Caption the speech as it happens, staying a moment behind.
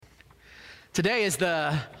Today is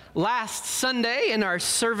the last Sunday in our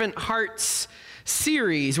Servant Hearts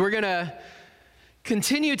series. We're going to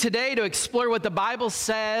continue today to explore what the Bible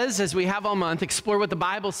says, as we have all month, explore what the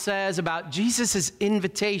Bible says about Jesus'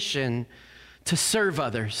 invitation to serve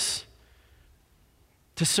others.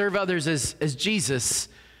 To serve others as Jesus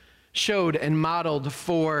showed and modeled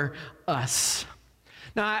for us.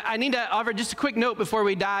 Now, I need to offer just a quick note before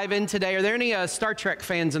we dive in today. Are there any Star Trek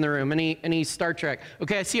fans in the room? Any Star Trek?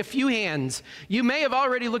 Okay, I see a few hands. You may have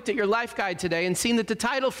already looked at your life guide today and seen that the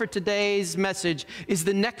title for today's message is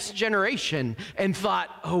The Next Generation and thought,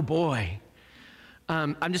 oh boy.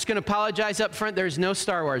 I'm just going to apologize up front. There's no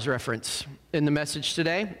Star Wars reference in the message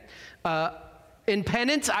today. In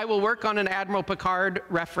penance, I will work on an Admiral Picard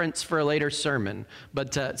reference for a later sermon,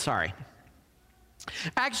 but sorry.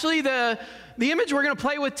 Actually, the image we're going to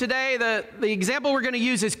play with today, the example we're going to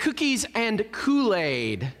use is cookies and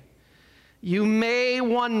Kool-Aid. You may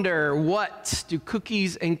wonder, what do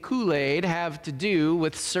cookies and Kool-Aid have to do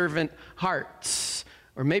with servant hearts?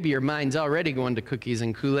 Or maybe your mind's already going to cookies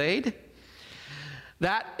and Kool-Aid.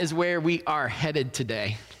 That is where we are headed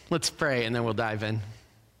today. Let's pray and then we'll dive in.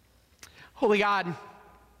 Holy God,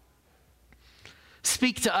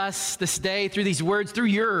 speak to us this day through these words, through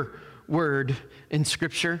your word in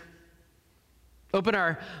Scripture. Open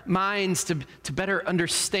our minds to better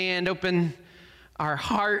understand. Open our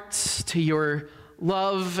hearts to your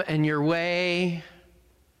love and your way.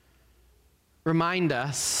 Remind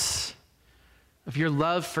us of your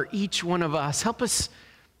love for each one of us. Help us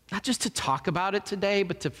not just to talk about it today,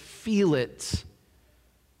 but to feel it,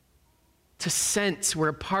 to sense we're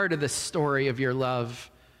a part of the story of your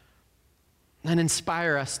love, and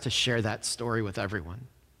inspire us to share that story with everyone.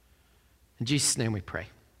 In Jesus' name we pray.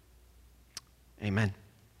 Amen.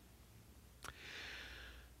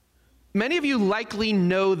 Many of you likely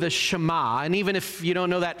know the Shema, and even if you don't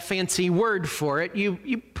know that fancy word for it,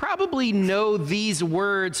 you probably know these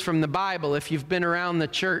words from the Bible if you've been around the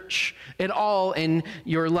church at all in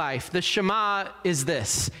your life. The Shema is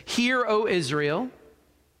this: Hear, O Israel,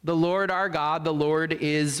 the Lord our God, the Lord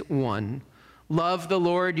is one. Love the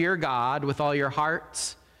Lord your God with all your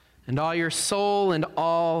heart and all your soul and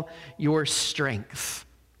all your strength.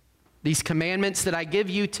 These commandments that I give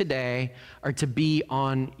you today are to be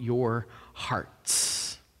on your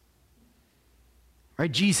hearts.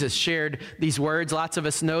 Right? Jesus shared these words. Lots of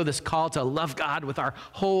us know this call to love God with our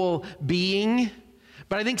whole being.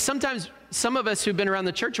 But I think sometimes some of us who've been around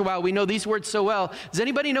the church a while, we know these words so well. Does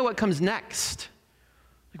anybody know what comes next?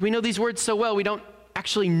 Like, we know these words so well, we don't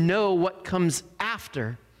actually know what comes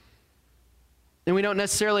after. And we don't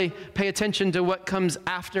necessarily pay attention to what comes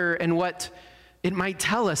after and what it might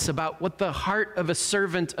tell us about what the heart of a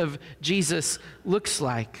servant of Jesus looks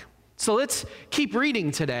like. So let's keep reading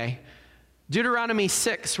today. Deuteronomy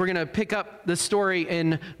 6, we're going to pick up the story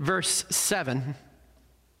in verse 7.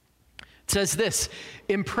 It says this: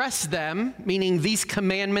 Impress them, meaning these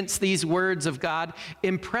commandments, these words of God,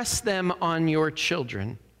 impress them on your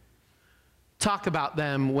children. Talk about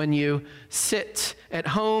them when you sit at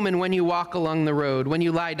home and when you walk along the road, when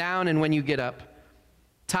you lie down and when you get up.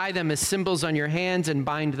 Tie them as symbols on your hands and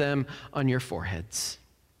bind them on your foreheads.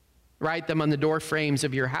 Write them on the door frames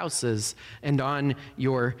of your houses and on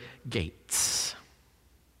your gates.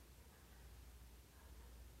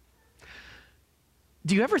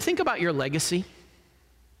 Do you ever think about your legacy?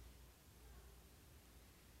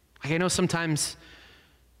 I know sometimes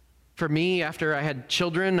for me, after I had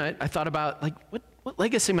children, I thought about, like, what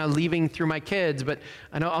legacy am I leaving through my kids? But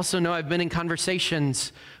I also know I've been in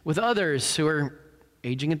conversations with others who are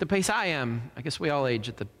aging at the pace I am. I guess we all age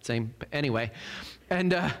at the same, anyway. And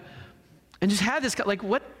just had this, like,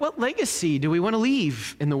 what legacy do we want to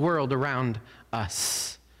leave in the world around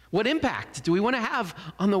us? What impact do we want to have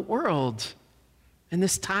on the world in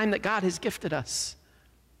this time that God has gifted us?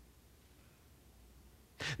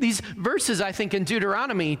 These verses, I think, in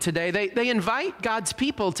Deuteronomy today, they invite God's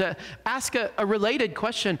people to ask a related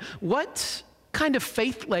question. What kind of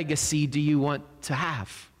faith legacy do you want to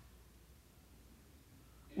have?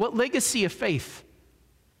 What legacy of faith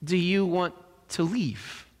do you want to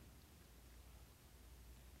leave?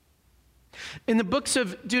 In the books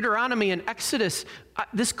of Deuteronomy and Exodus,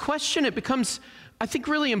 this question, it becomes, I think,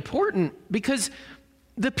 really important because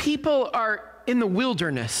the people are in the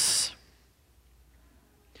wilderness.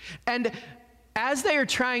 And as they are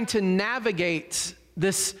trying to navigate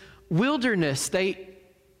this wilderness, they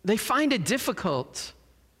find it difficult.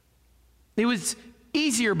 It was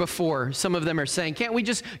easier before, some of them are saying. Can't we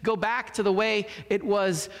just go back to the way it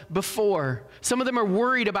was before? Some of them are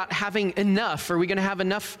worried about having enough. Are we going to have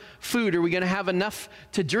enough food? Are we going to have enough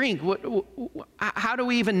to drink? How do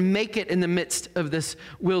we even make it in the midst of this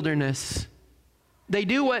wilderness? They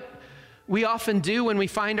do what we often do when we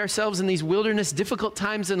find ourselves in these wilderness, difficult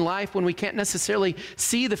times in life, when we can't necessarily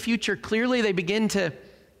see the future clearly. They begin to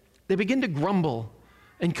grumble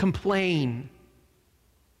and complain.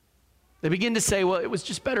 They begin to say, well, it was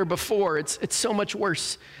just better before. It's so much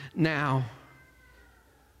worse now.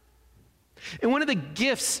 And one of the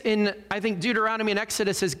gifts in, I think, Deuteronomy and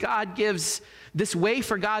Exodus is God gives this way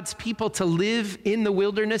for God's people to live in the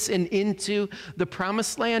wilderness and into the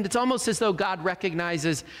promised land. It's almost as though God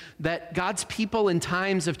recognizes that God's people in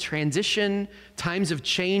times of transition, times of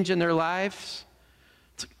change in their lives,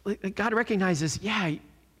 God recognizes, yeah,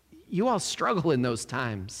 you all struggle in those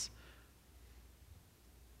times.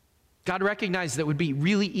 God recognized that it would be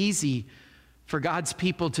really easy for God's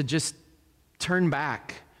people to just turn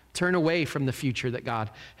back, turn away from the future that God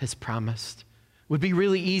has promised. It would be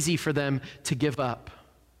really easy for them to give up.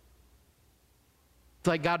 It's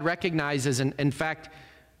like God recognizes, and in fact,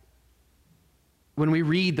 when we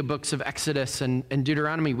read the books of Exodus and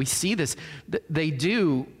Deuteronomy, we see this. They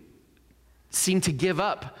do seem to give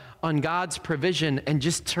up on God's provision and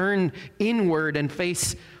just turn inward and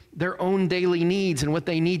face their own daily needs and what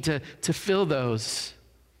they need to fill those.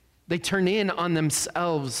 They turn in on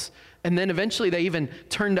themselves, and then eventually they even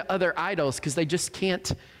turn to other idols because they just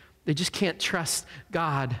can't trust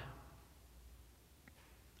God.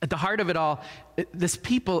 At the heart of it all, this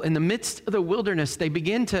people in the midst of the wilderness, they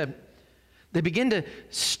begin to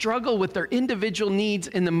struggle with their individual needs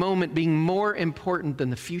in the moment being more important than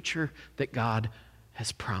the future that God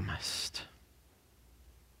has promised.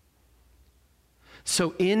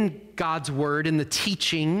 So in God's word, in the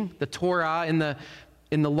teaching, the Torah, in the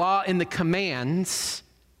law, in the commands,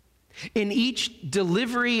 in each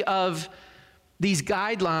delivery of these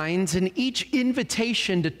guidelines, in each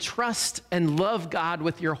invitation to trust and love God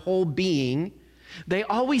with your whole being, they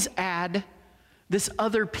always add this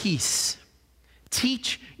other piece.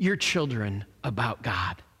 Teach your children about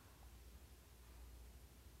God.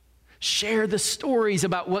 Share the stories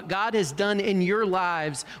about what God has done in your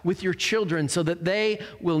lives with your children so that they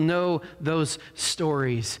will know those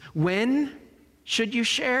stories. When should you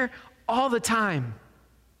share? All the time.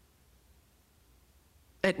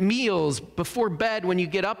 At meals, before bed, when you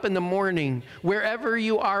get up in the morning, wherever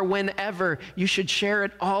you are, whenever, you should share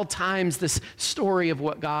at all times this story of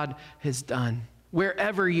what God has done.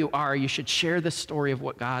 Wherever you are, you should share the story of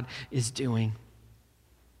what God is doing.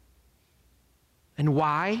 And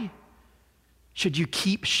why should you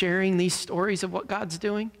keep sharing these stories of what God's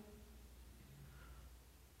doing?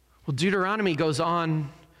 Well, Deuteronomy goes on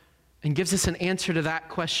and gives us an answer to that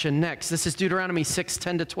question next. This is Deuteronomy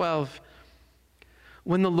 6:10-12.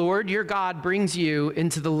 When the Lord your God brings you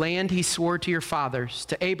into the land he swore to your fathers,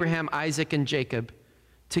 to Abraham, Isaac, and Jacob,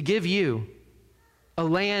 to give you a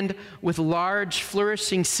land with large,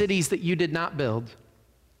 flourishing cities that you did not build,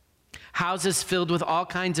 houses filled with all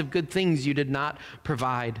kinds of good things you did not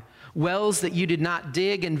provide, wells that you did not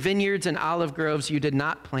dig, and vineyards and olive groves you did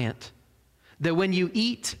not plant, that when you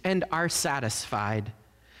eat and are satisfied,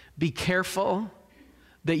 be careful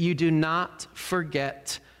that you do not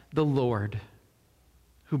forget the Lord,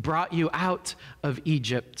 who brought you out of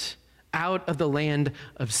Egypt, out of the land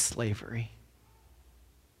of slavery.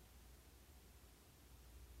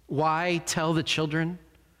 Why tell the children?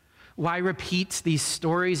 Why repeat these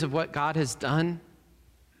stories of what God has done?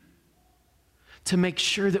 To make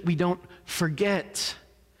sure that we don't forget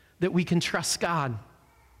that we can trust God.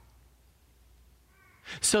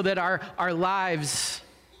 So that our lives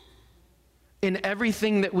in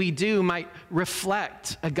everything that we do might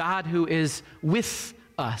reflect a God who is with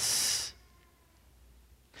us.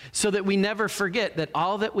 So that we never forget that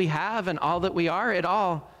all that we have and all that we are, it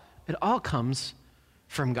all comes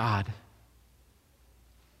from God.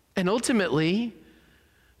 And ultimately,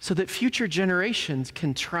 so that future generations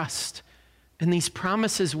can trust in these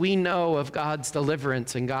promises we know of God's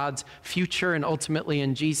deliverance and God's future and ultimately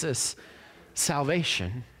in Jesus'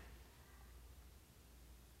 salvation.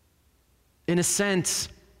 In a sense,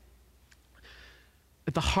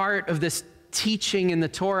 at the heart of this teaching in the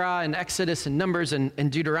Torah and Exodus and Numbers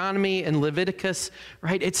and Deuteronomy and Leviticus,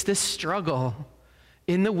 right? It's this struggle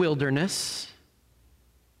in the wilderness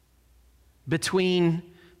between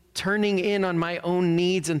turning in on my own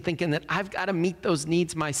needs and thinking that I've got to meet those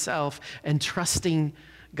needs myself and trusting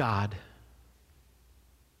God.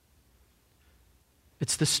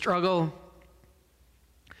 It's the struggle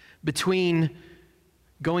between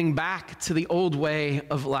going back to the old way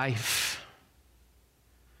of life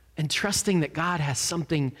and trusting that God has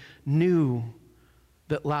something new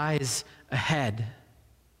that lies ahead.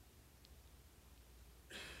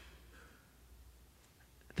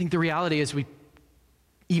 I think the reality is we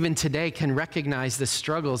even today can recognize the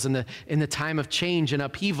struggles in the time of change and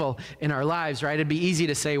upheaval in our lives, right? It'd be easy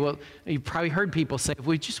to say, well, you've probably heard people say, if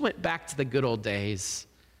we just went back to the good old days.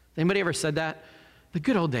 Anybody ever said that? The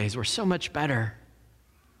good old days were so much better.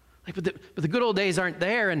 But the good old days aren't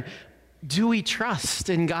there. And do we trust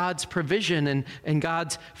in God's provision and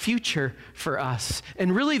God's future for us?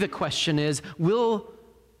 And really the question is, will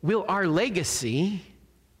our legacy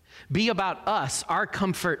be about us, our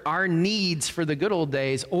comfort, our needs for the good old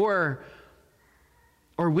days, or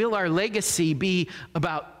will our legacy be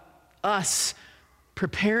about us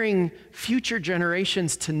preparing future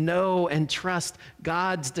generations to know and trust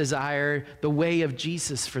God's desire, the way of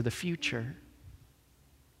Jesus for the future?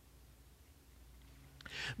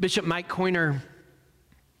 Bishop Mike Coyner,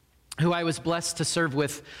 who I was blessed to serve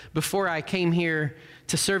with before I came here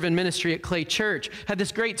to serve in ministry at Clay Church, had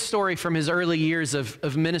this great story from his early years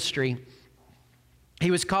of ministry.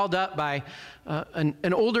 He was called up by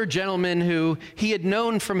an older gentleman who he had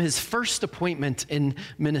known from his first appointment in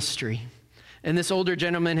ministry. And this older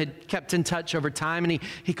gentleman had kept in touch over time, and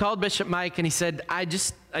he called Bishop Mike and he said, I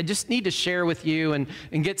just need to share with you and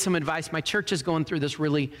get some advice. My church is going through this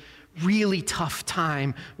really tough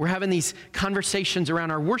time. We're having these conversations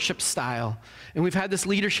around our worship style. And we've had this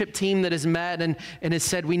leadership team that has met and has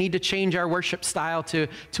said we need to change our worship style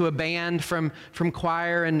to a band from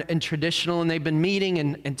choir and traditional. And they've been meeting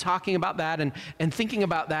and talking about that and thinking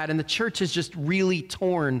about that. And the church is just really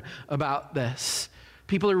torn about this.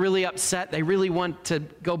 People are really upset. They really want to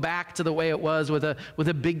go back to the way it was with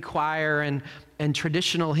a big choir and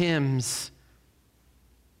traditional hymns.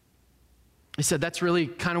 He said, that's really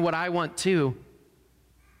kind of what I want too.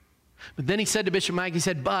 But then he said to Bishop Mike, he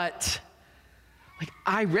said, but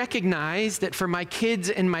I recognize that for my kids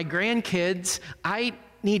and my grandkids, I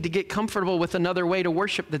need to get comfortable with another way to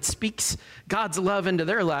worship that speaks God's love into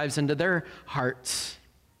their lives, into their hearts.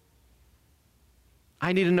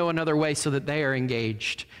 I need to know another way so that they are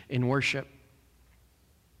engaged in worship.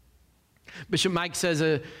 Bishop Mike says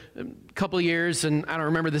a couple of years, and I don't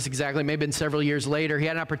remember this exactly, maybe been several years later, he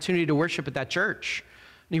had an opportunity to worship at that church.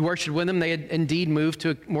 And he worshiped with them. They had indeed moved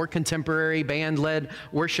to a more contemporary band-led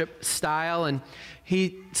worship style. And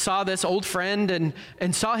he saw this old friend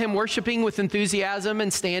and saw him worshiping with enthusiasm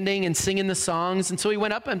and standing and singing the songs. And so he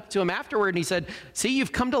went up to him afterward and he said, see,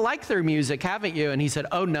 you've come to like their music, haven't you? And he said,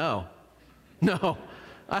 oh, no,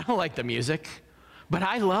 I don't like the music, but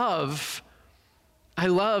I love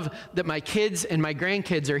that my kids and my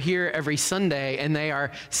grandkids are here every Sunday and they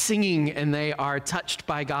are singing and they are touched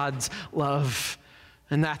by God's love.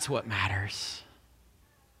 And that's what matters.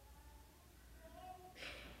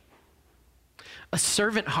 A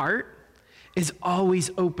servant heart is always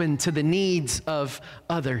open to the needs of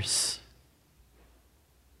others,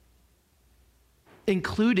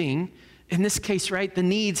 including, in this case, right, the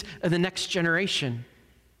needs of the next generation.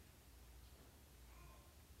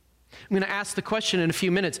 I'm going to ask the question in a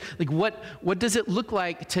few minutes, what does it look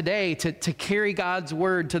like today to carry God's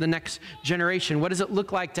word to the next generation? What does it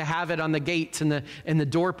look like to have it on the gates and the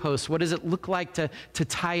doorposts? What does it look like to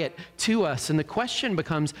tie it to us? And the question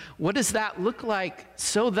becomes, what does that look like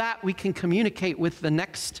so that we can communicate with the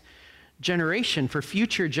next generation, for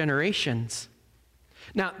future generations?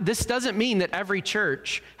 Now, this doesn't mean that every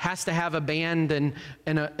church has to have a band and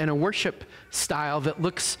a worship style that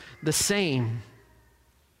looks the same.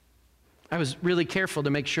 I was really careful to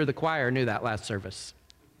make sure the choir knew that last service,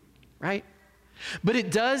 right? But it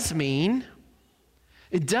does mean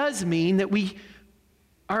that we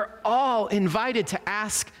are all invited to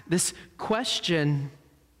ask this question,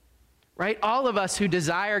 right? All of us who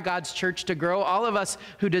desire God's church to grow, all of us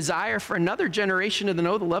who desire for another generation to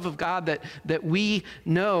know the love of God that we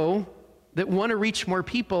know, that want to reach more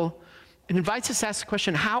people, it invites us to ask the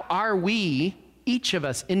question, how are we, each of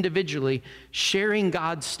us individually, sharing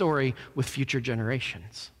God's story with future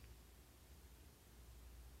generations?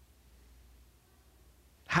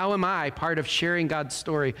 How am I part of sharing God's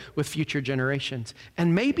story with future generations?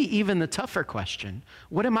 And maybe even the tougher question,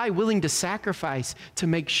 what am I willing to sacrifice to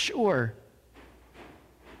make sure,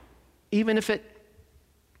 even if it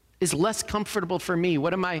is less comfortable for me,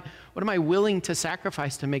 what am I willing to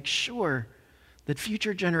sacrifice to make sure that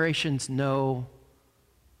future generations know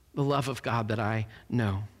the love of God that I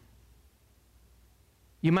know?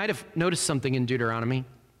 You might have noticed something in Deuteronomy.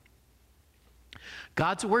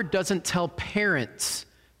 God's word doesn't tell parents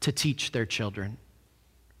to teach their children.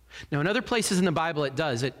 Now, in other places in the Bible, it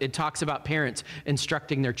does. It talks about parents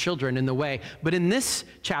instructing their children in the way. But in this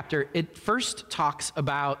chapter, it first talks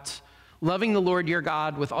about loving the Lord your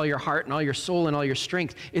God with all your heart and all your soul and all your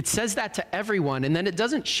strength. It says that to everyone, and then it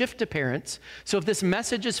doesn't shift to parents. So if this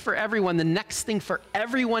message is for everyone, the next thing for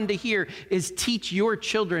everyone to hear is teach your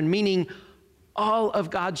children, meaning all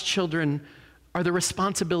of God's children are the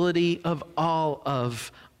responsibility of all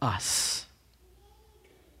of us.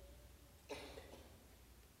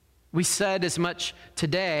 We said as much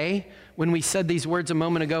today when we said these words a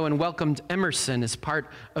moment ago and welcomed Emerson as part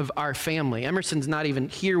of our family. Emerson's not even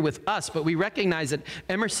here with us, but we recognize that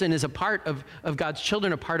Emerson is a part of God's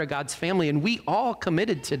children, a part of God's family, and we all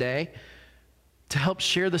committed today to help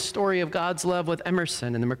share the story of God's love with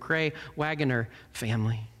Emerson and the McCrae Wagoner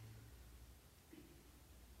family.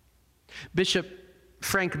 Bishop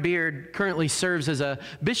Frank Beard currently serves as a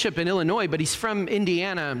bishop in Illinois, but he's from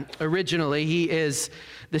Indiana originally. He is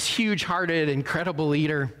this huge-hearted, incredible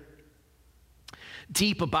leader,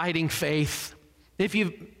 deep, abiding faith. If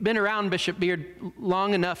you've been around Bishop Beard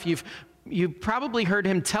long enough, you've probably heard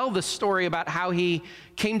him tell the story about how he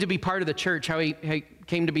came to be part of the church, how he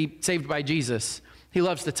came to be saved by Jesus. He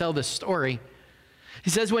loves to tell this story. He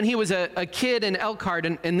says when he was a kid in Elkhart,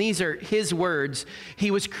 and these are his words, he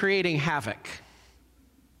was creating havoc.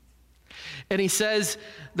 And he says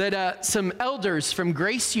that some elders from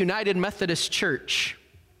Grace United Methodist Church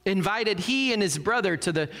invited he and his brother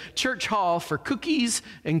to the church hall for cookies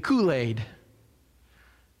and Kool-Aid.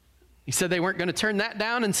 He said they weren't going to turn that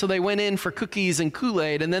down, and so they went in for cookies and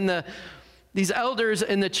Kool-Aid. And then these elders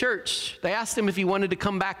in the church, they asked him if he wanted to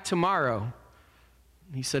come back tomorrow.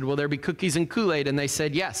 He said, will there be cookies and Kool-Aid? And they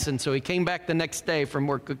said yes, and so he came back the next day for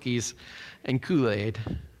more cookies and Kool-Aid.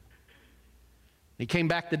 He came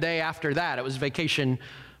back the day after that. It was Vacation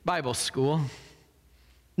Bible School.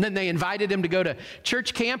 And then they invited him to go to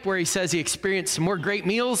church camp where he says he experienced some more great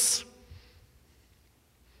meals.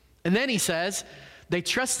 And then he says, they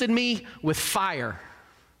trusted me with fire.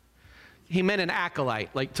 He meant an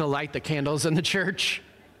acolyte, like to light the candles in the church.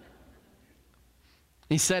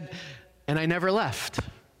 He said, and I never left.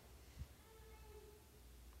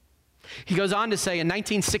 He goes on to say in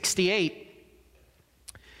 1968,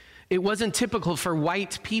 it wasn't typical for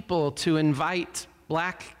white people to invite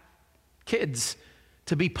black kids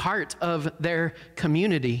to be part of their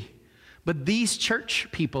community. But these church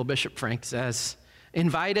people, Bishop Frank says,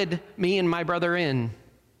 invited me and my brother in,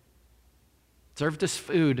 served us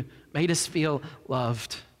food, made us feel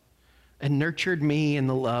loved, and nurtured me in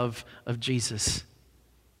the love of Jesus.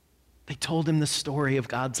 They told him the story of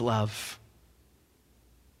God's love.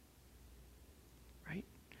 Right?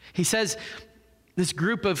 He says, this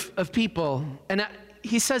group of people, and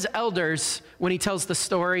he says elders when he tells the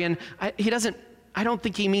story, and I don't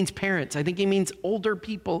think he means parents. I think he means older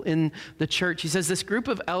people in the church. He says this group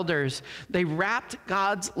of elders, they wrapped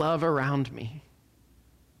God's love around me.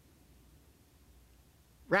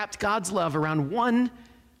 Wrapped God's love around one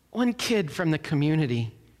kid from the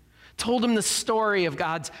community. Told him the story of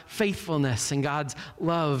God's faithfulness and God's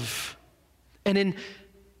love. And in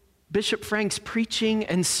Bishop Frank's preaching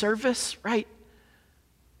and service, right,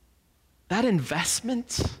 that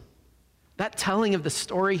investment, that telling of the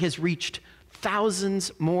story has reached thousands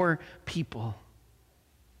more people.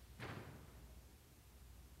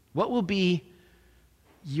 What will be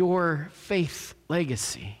your faith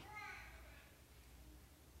legacy?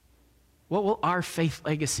 What will our faith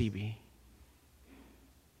legacy be?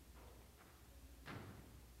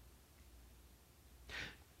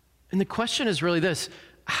 And the question is really this: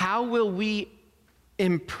 how will we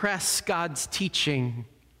impress God's teaching?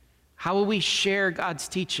 How will we share God's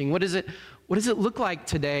teaching? What does it look like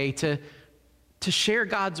today to share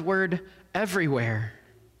God's word everywhere?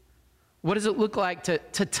 What does it look like to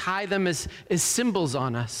tie them as symbols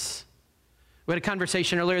on us? We had a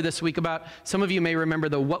conversation earlier this week about, some of you may remember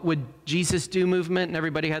the What Would Jesus Do movement, and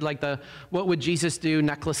everybody had like the What Would Jesus Do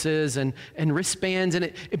necklaces and wristbands, and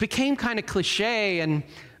it became kind of cliche, and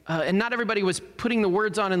not everybody was putting the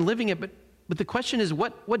words on and living it, but the question is,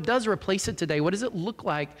 what does replace it today? What does it look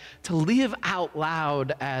like to live out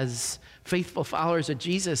loud as faithful followers of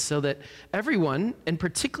Jesus so that everyone, and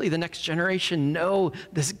particularly the next generation, know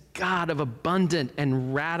this God of abundant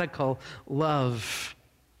and radical love?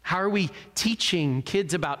 How are we teaching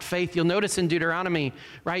kids about faith? You'll notice in Deuteronomy,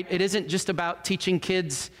 right, it isn't just about teaching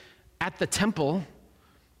kids at the temple.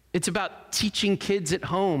 It's about teaching kids at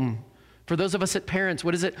home. For those of us as parents,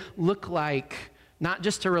 what does it look like not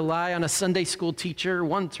just to rely on a Sunday school teacher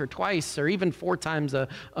once or twice or even 4 times a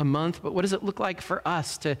month, but what does it look like for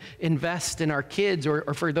us to invest in our kids,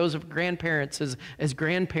 or for those of grandparents as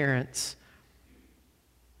grandparents?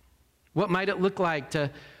 What might it look like to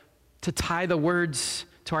tie the words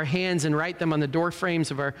to our hands and write them on the door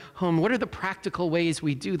frames of our home? What are the practical ways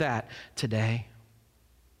we do that today?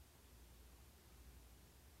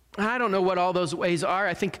 I don't know what all those ways are.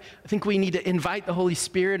 I think we need to invite the Holy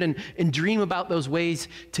Spirit and dream about those ways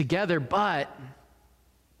together. But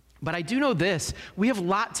I do know this. We have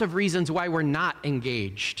lots of reasons why we're not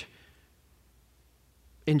engaged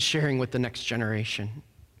in sharing with the next generation.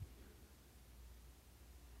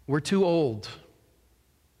 We're too old.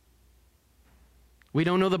 We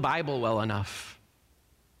don't know the Bible well enough.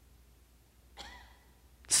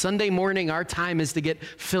 Sunday morning, our time is to get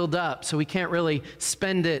filled up, so we can't really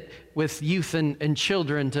spend it with youth and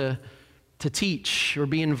children to teach or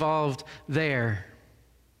be involved there.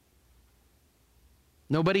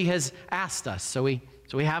 Nobody has asked us, so we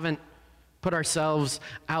haven't put ourselves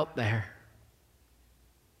out there.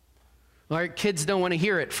 Our kids don't want to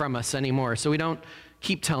hear it from us anymore, so we don't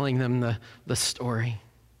keep telling them the story.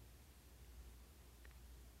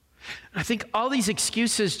 I think all these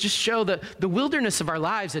excuses just show the wilderness of our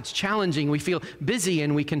lives. It's challenging. We feel busy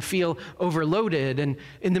and we can feel overloaded. And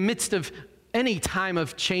in the midst of any time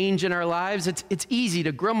of change in our lives, it's easy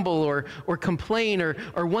to grumble or complain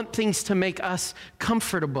or want things to make us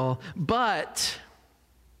comfortable. But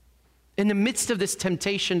in the midst of this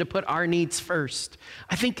temptation to put our needs first,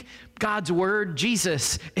 I think God's word,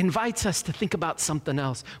 Jesus, invites us to think about something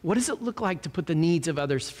else. What does it look like to put the needs of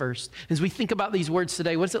others first? As we think about these words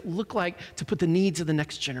today, what does it look like to put the needs of the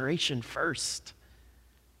next generation first?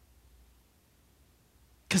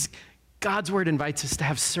 Because God's word invites us to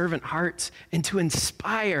have servant hearts and to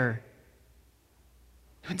inspire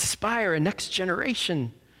a next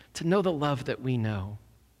generation to know the love that we know.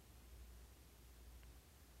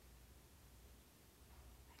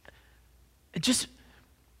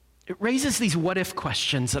 It raises these what-if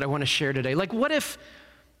questions that I want to share today. Like, what if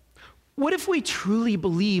we truly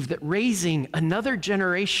believe that raising another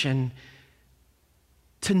generation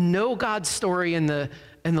to know God's story and the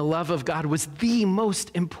love of God was the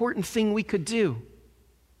most important thing we could do?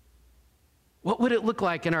 What would it look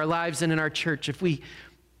like in our lives and in our church if we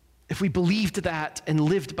believed that and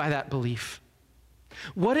lived by that belief?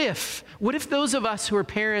 What if those of us who are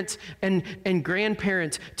parents and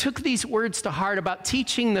grandparents took these words to heart about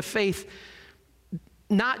teaching the faith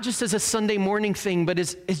not just as a Sunday morning thing, but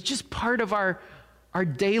as just part of our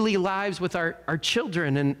daily lives with our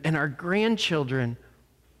children and our grandchildren?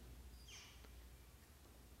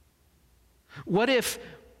 What if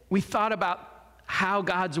we thought about how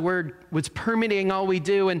God's word was permeating all we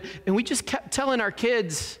do, and we just kept telling our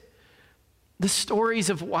kids the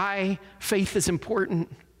stories of why faith is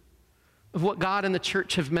important, of what God and the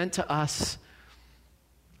church have meant to us,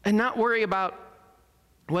 and not worry about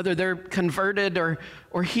whether they're converted or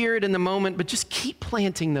hear it in the moment, but just keep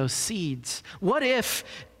planting those seeds? What if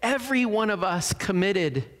every one of us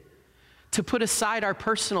committed to put aside our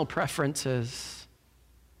personal preferences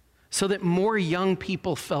so that more young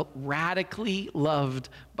people felt radically loved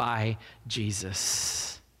by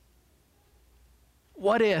Jesus?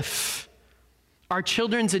 What if our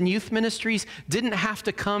children's and youth ministries didn't have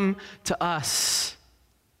to come to us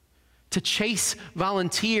to chase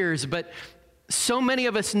volunteers, but so many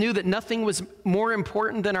of us knew that nothing was more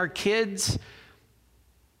important than our kids?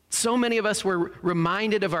 So many of us were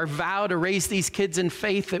reminded of our vow to raise these kids in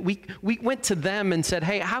faith that we went to them and said,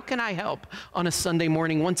 hey, how can I help on a Sunday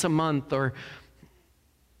morning once a month or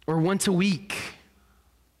once a week?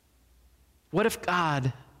 What if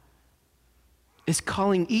God is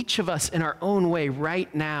calling each of us in our own way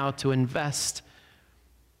right now to invest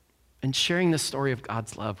in sharing the story of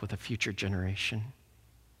God's love with a future generation?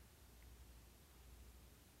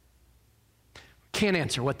 Can't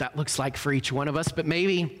answer what that looks like for each one of us, but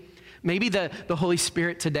maybe the Holy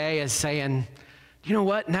Spirit today is saying, you know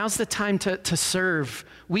what? Now's the time to serve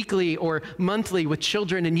weekly or monthly with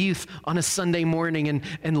children and youth on a Sunday morning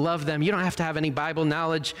and love them. You don't have to have any Bible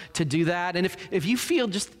knowledge to do that. And if you feel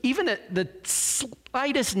just even the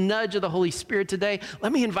slightest nudge of the Holy Spirit today,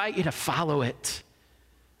 let me invite you to follow it.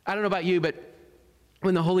 I don't know about you, but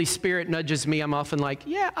when the Holy Spirit nudges me, I'm often like,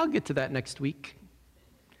 yeah, I'll get to that next week.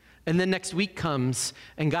 And then next week comes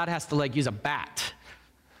and God has to use a bat.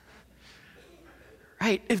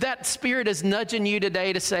 Right? If that Spirit is nudging you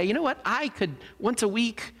today to say, you know what, I could once a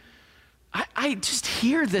week, I just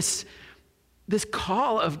hear this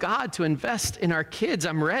call of God to invest in our kids.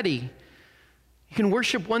 I'm ready. You can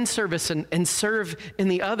worship one service and serve in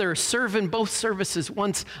the other, serve in both services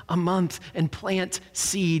once a month and plant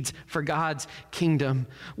seeds for God's kingdom.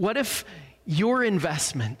 What if your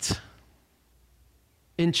investment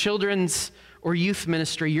in children's or youth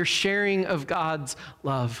ministry, your sharing of God's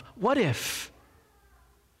love. What if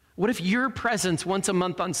your presence once a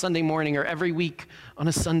month on Sunday morning or every week on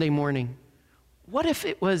a Sunday morning, what if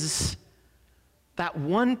it was that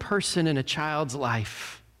one person in a child's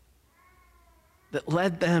life that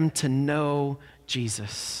led them to know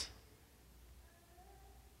Jesus?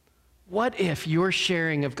 What if your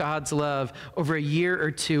sharing of God's love over a year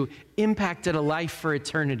or two impacted a life for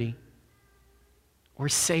eternity or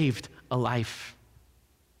saved a life?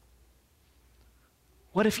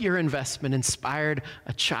 What if your investment inspired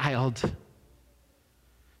a child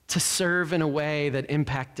to serve in a way that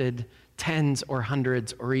impacted tens or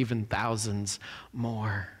hundreds or even thousands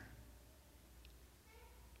more?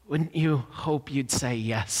 Wouldn't you hope you'd say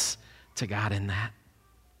yes to God in that?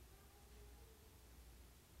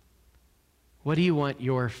 What do you want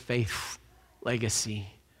your faith legacy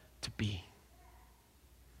to be?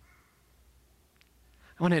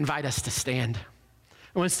 I want to invite us to stand.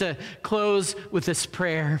 I want us to close with this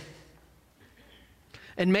prayer.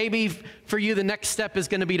 And maybe for you, the next step is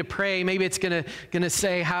going to be to pray. Maybe it's going to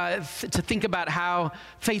say to think about how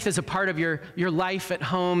faith is a part of your life at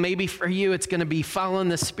home. Maybe for you, it's going to be following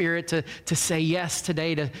the Spirit to say yes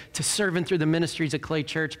today to serving through the ministries of Clay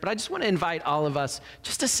Church. But I just want to invite all of us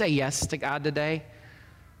just to say yes to God today.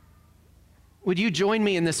 Would you join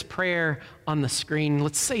me in this prayer on the screen?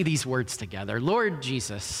 Let's say these words together. Lord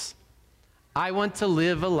Jesus, I want to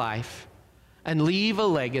live a life and leave a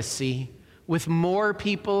legacy with more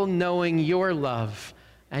people knowing your love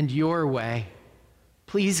and your way.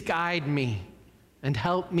 Please guide me and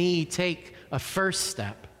help me take a first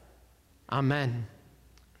step. Amen.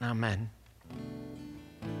 Amen.